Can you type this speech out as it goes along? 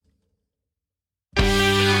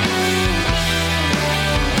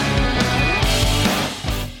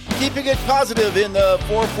keeping it positive in the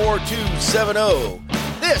 44270.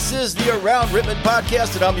 This is the Around Rittman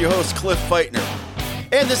podcast, and I'm your host, Cliff Feitner.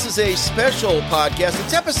 And this is a special podcast.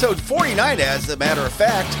 It's episode 49, as a matter of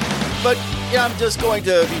fact. But I'm just going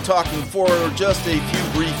to be talking for just a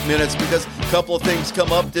few brief minutes because a couple of things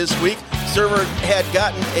come up this week. Server had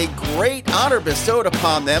gotten a great honor bestowed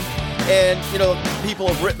upon them. And, people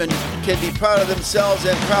of Rittman can be proud of themselves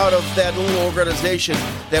and proud of that little organization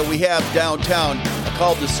that we have downtown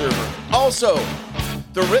called the Server. Also,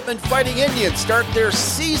 the Rittman Fighting Indians start their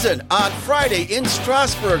season on Friday in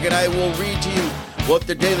Strasburg, and I will read to you what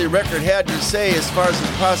the Daily Record had to say as far as the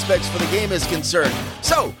prospects for the game is concerned.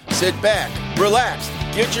 So, sit back, relax,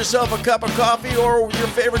 get yourself a cup of coffee or your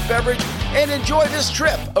favorite beverage, and enjoy this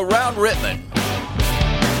trip around Rittman.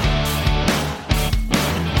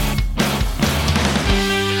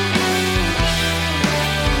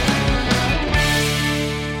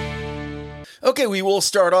 Okay, we will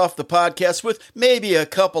start off the podcast with maybe a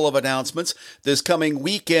couple of announcements. This coming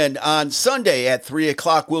weekend on Sunday at 3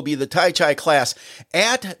 o'clock will be the Tai Chi class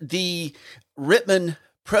at the Rittman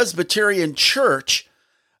Presbyterian Church.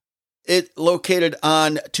 It's located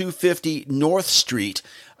on 250 North Street.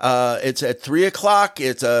 It's at 3 o'clock.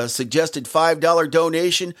 It's a suggested $5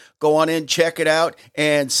 donation. Go on in, check it out,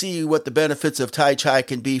 and see what the benefits of Tai Chi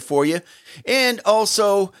can be for you. And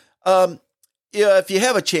also, if you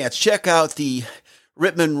have a chance, check out the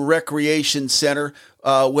Rittman Recreation Center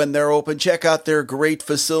when they're open. Check out their great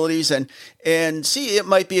facilities and see, it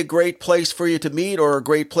might be a great place for you to meet or a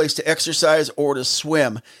great place to exercise or to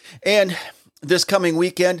swim. And this coming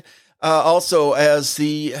weekend, also as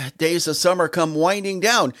the days of summer come winding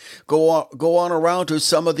down, go on around to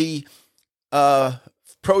some of the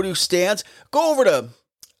produce stands. Go over to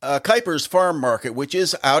Kuiper's Farm Market, which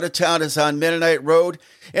is out of town. It's on Mennonite Road,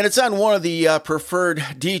 and it's on one of the preferred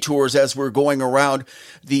detours as we're going around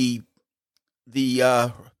the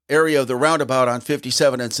area of the roundabout on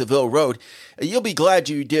 57 and Seville Road. You'll be glad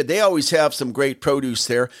you did. They always have some great produce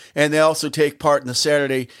there, and they also take part in the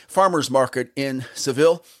Saturday Farmers Market in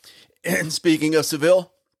Seville. And speaking of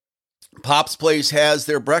Seville, Pop's Place has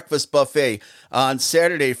their breakfast buffet on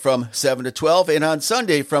Saturday from 7 to 12 and on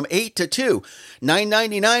Sunday from 8 to 2.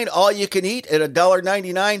 $9.99 all you can eat at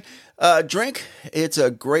 $1.99 drink. It's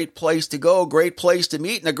a great place to go, great place to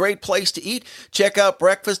meet, and a great place to eat. Check out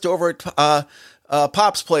breakfast over at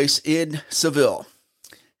Pop's Place in Seville.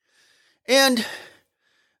 And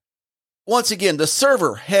once again, the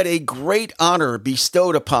Server had a great honor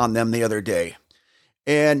bestowed upon them the other day.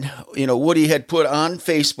 And, Woody had put on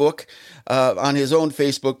Facebook, on his own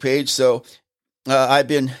Facebook page. So I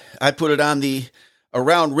put it on the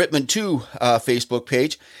Around Rittman 2 Facebook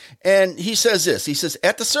page. And he says this. He says,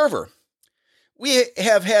 at the Server, we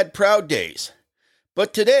have had proud days,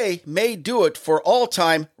 but today may do it for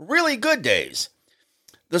all-time really good days.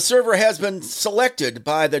 The Server has been selected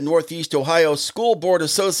by the Northeast Ohio School Board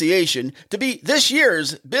Association to be this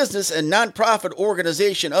year's Business and Nonprofit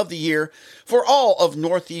Organization of the Year for all of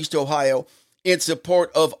Northeast Ohio in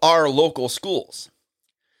support of our local schools.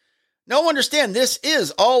 Now understand, this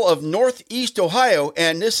is all of Northeast Ohio,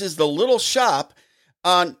 and this is the little shop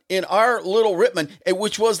in our little Rittman,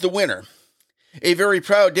 which was the winner. A very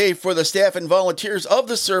proud day for the staff and volunteers of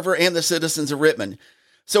the Server and the citizens of Rittman.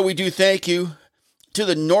 So we do thank you to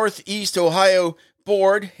the Northeast Ohio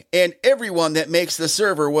Board and everyone that makes the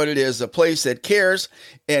Server what it is, a place that cares,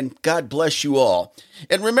 and God bless you all.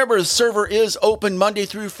 And remember, the Server is open Monday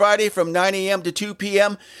through Friday from 9 a.m. to 2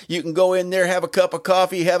 p.m. You can go in there, have a cup of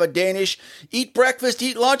coffee, have a Danish, eat breakfast,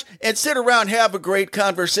 eat lunch, and sit around, have a great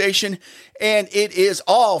conversation. And it is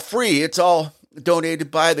all free. It's all donated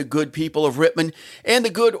by the good people of Rittman and the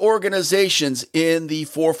good organizations in the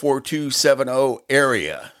 44270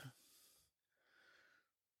 area.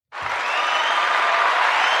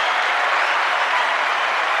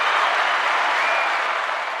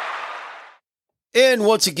 And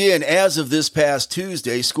once again, as of this past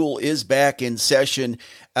Tuesday, school is back in session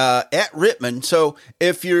at Rittman. So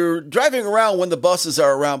if you're driving around when the buses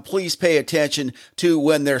are around, please pay attention to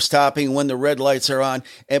when they're stopping, when the red lights are on,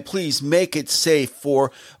 and please make it safe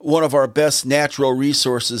for one of our best natural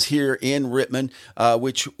resources here in Rittman,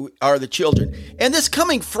 which are the children. And this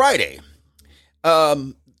coming Friday,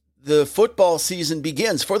 the football season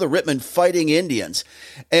begins for the Rittman Fighting Indians.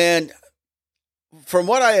 And from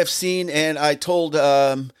what I have seen, and I told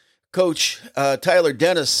Coach Tyler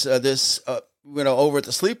Dennis this, over at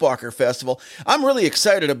the Sleepwalker Festival, I'm really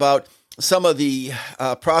excited about some of the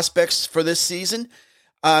prospects for this season.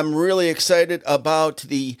 I'm really excited about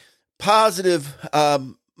the positive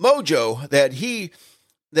mojo that he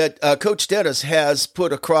that Coach Dennis has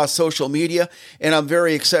put across social media, and I'm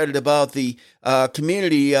very excited about the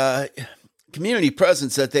community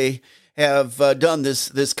presence that they have done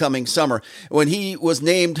this coming summer. When he was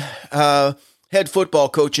named head football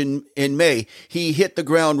coach in May, he hit the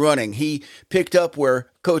ground running. He picked up where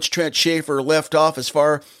Coach Trent Schaefer left off as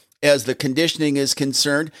far as the conditioning is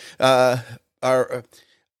concerned. Our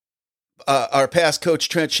past coach,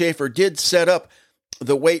 Trent Schaefer, did set up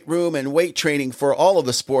the weight room and weight training for all of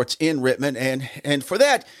the sports in Rittman. And for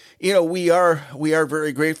that, we are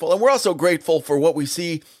very grateful. And we're also grateful for what we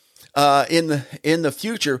see in the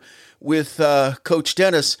future with Coach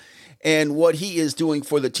Dennis and what he is doing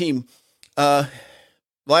for the team.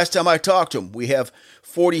 Last time I talked to him, we have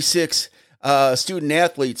 46 student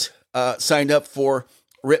athletes signed up for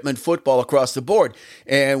Rittman football across the board.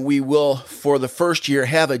 And we will, for the first year,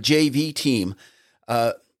 have a JV team,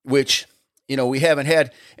 which, we haven't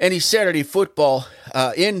had any Saturday football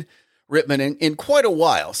in Rittman in quite a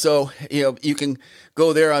while. So, you can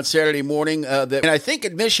go there on Saturday morning. And I think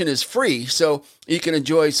admission is free, so you can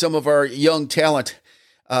enjoy some of our young talent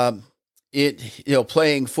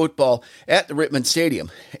playing football at the Rittman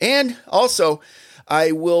Stadium. And also,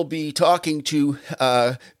 I will be talking to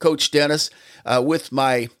Coach Dennis with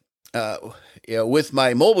my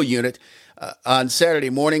mobile unit on Saturday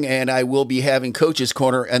morning, and I will be having Coach's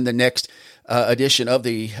Corner and the next edition of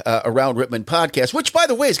the Around Rittman podcast, which, by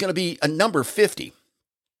the way, is going to be a number 50.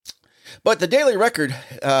 But the Daily Record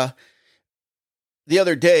the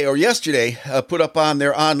other day or yesterday put up on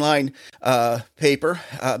their online paper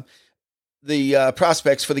the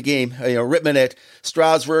prospects for the game. Rittman at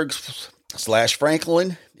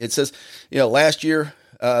Strasburg/Franklin. It says, last year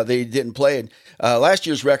they didn't play. And last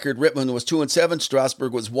year's record, Rittman was 2-7.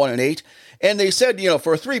 Strasburg was 1-8. And they said,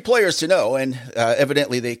 for 3 players to know, and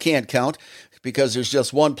evidently they can't count because there's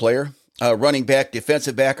just one player, running back,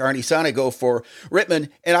 defensive back, Arnie Sonigo for Rittman.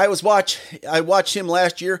 And I watched him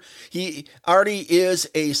last year. Arnie is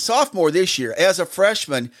a sophomore this year. As a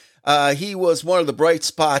freshman, he was one of the bright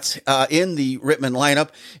spots in the Rittman lineup,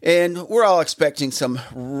 and we're all expecting some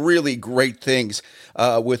really great things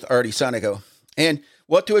with Artie Sonigo. And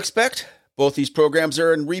what to expect? Both these programs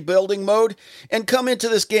are in rebuilding mode and come into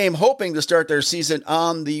this game hoping to start their season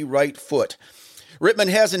on the right foot. Rittman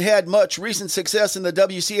hasn't had much recent success in the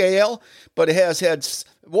WCAL, but it has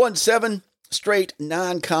won 7 straight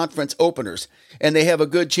non-conference openers, and they have a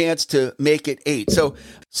good chance to make it 8.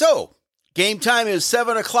 So game time is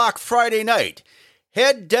 7 o'clock Friday night.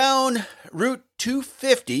 Head down Route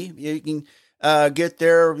 250. You can get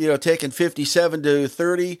there, taking 57 to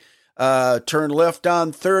 30, turn left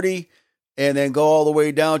on 30, and then go all the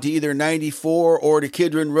way down to either 94 or to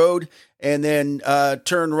Kidron Road, and then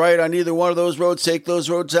turn right on either one of those roads, take those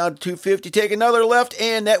roads out to 250, take another left,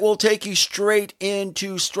 and that will take you straight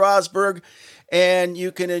into Strasburg, and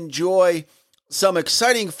you can enjoy some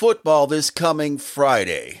exciting football this coming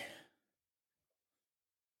Friday.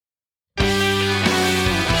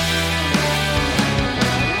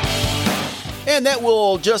 And that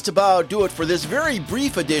will just about do it for this very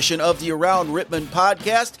brief edition of the Around Rittman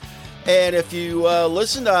podcast. And if you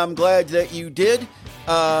listened, I'm glad that you did.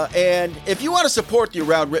 And if you want to support the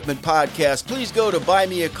Around Rittman podcast, please go to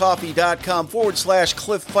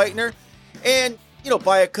buymeacoffee.com/Cliff Feitner and,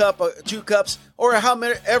 buy a cup, 2 cups, or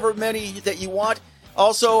however many that you want.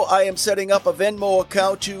 Also, I am setting up a Venmo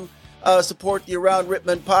account to support the Around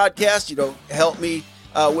Rittman podcast. Help me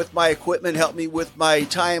with my equipment, help me with my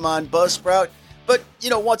time on Buzzsprout. But,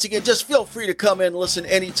 once again, just feel free to come in and listen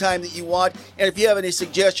anytime that you want. And if you have any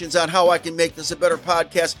suggestions on how I can make this a better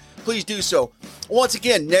podcast, please do so. Once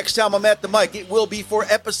again, next time I'm at the mic, it will be for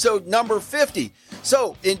episode number 50.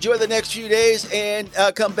 So enjoy the next few days and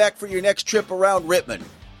come back for your next trip around Rittman.